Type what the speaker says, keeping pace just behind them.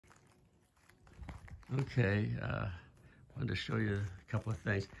Okay, wanted to show you a couple of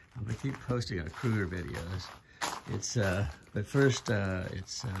things. I'm gonna keep posting our Kruger videos. But first,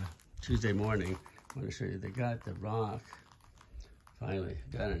 it's Tuesday morning. I want to show you they got the rock finally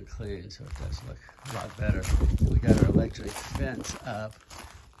done and clean, so it does look a lot better. We got our electric fence up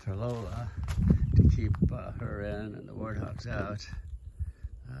for Lola to keep her in and the warthogs out.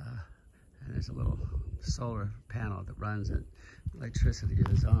 And there's a little solar panel that runs it. Electricity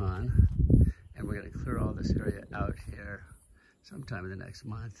is on. And we're going to clear all this area out here sometime in the next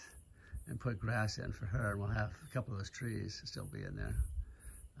month and put grass in for her, and we'll have a couple of those trees still be in there.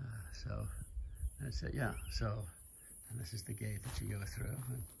 So that's it, yeah. So, and this is the gate that you go through.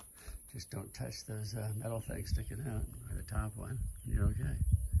 And just don't touch those metal things sticking out, or the top one, and you're okay.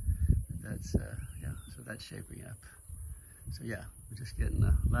 That's, yeah, so that's shaping up. So yeah, we're just getting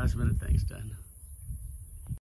last minute things done.